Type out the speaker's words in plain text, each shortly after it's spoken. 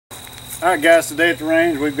Alright guys, today at the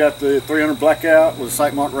range we've got the 300 Blackout with a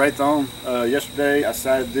sight mark right on. Yesterday I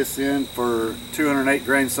sighted this in for 208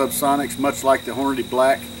 grain Subsonics, much like the Hornady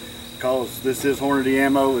Black, because this is Hornady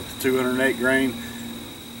ammo with the 208 grain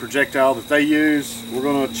projectile that they use. We're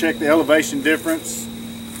going to check the elevation difference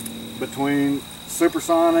between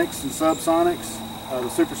Supersonics and Subsonics. The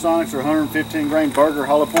Supersonics are 115 grain burger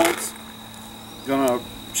hollow points. Gonna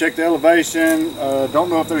check the elevation. Don't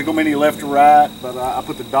know if there's going to be any left or right, but I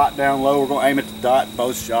put the dot down low. We're going to aim at the dot in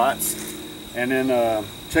both shots, and then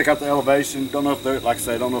check out the elevation. Don't know if there, like I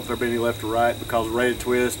say, don't know if there'll be any left or right because of rate of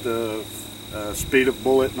twist, speed of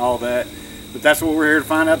bullet, and all that. But that's what we're here to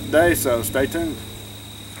find out today. So stay tuned.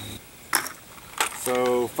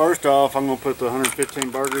 So first off, I'm going to put the 115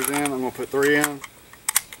 burgers in. I'm going to put 3 in.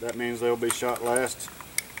 That means they'll be shot last.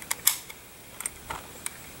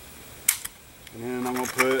 And then I'm going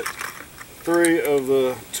to put 3 of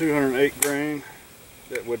the 208 grain.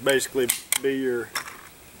 That would basically be your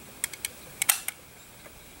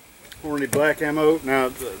Hornady Black ammo. Now,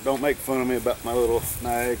 don't make fun of me about my little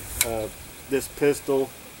mag. This pistol,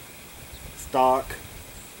 stock,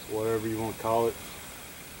 whatever you want to call it,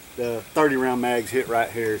 the 30 round mags hit right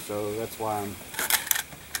here, so that's why I'm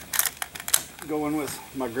going with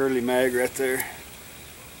my girly mag right there.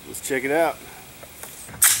 Let's check it out.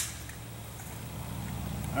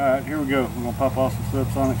 Alright, here we go. We're going to pop off some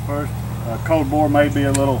Subsonics first. Cold bore may be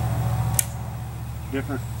a little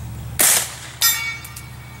different.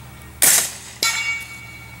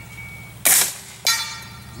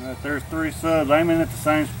 Alright, there's 3 subs. Aiming at the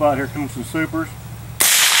same spot. Here comes some supers.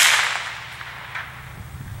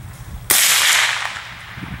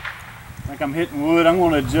 I think I'm hitting wood. I'm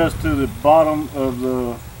going to adjust to the bottom of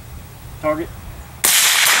the target.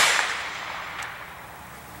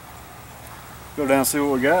 Go down and see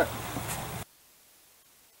what we got.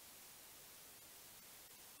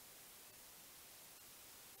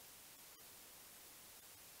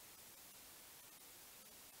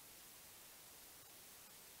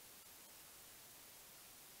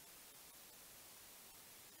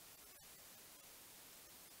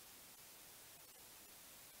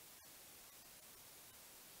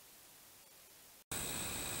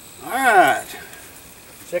 Alright,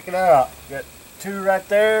 check it out. Got 2 right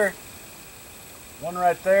there. 1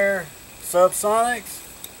 right there, Subsonics.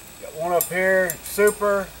 Got 1 up here,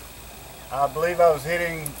 Super. I believe I was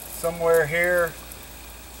hitting somewhere here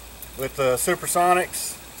with the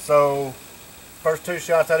Supersonics. So first 2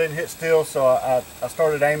 shots I didn't hit steel, so I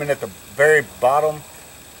started aiming at the very bottom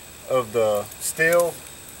of the steel.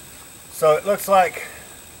 So it looks like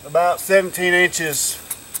about 17 inches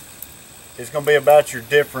is going to be about your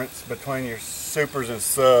difference between your supers and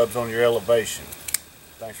subs on your elevation.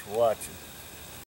 Thanks for watching.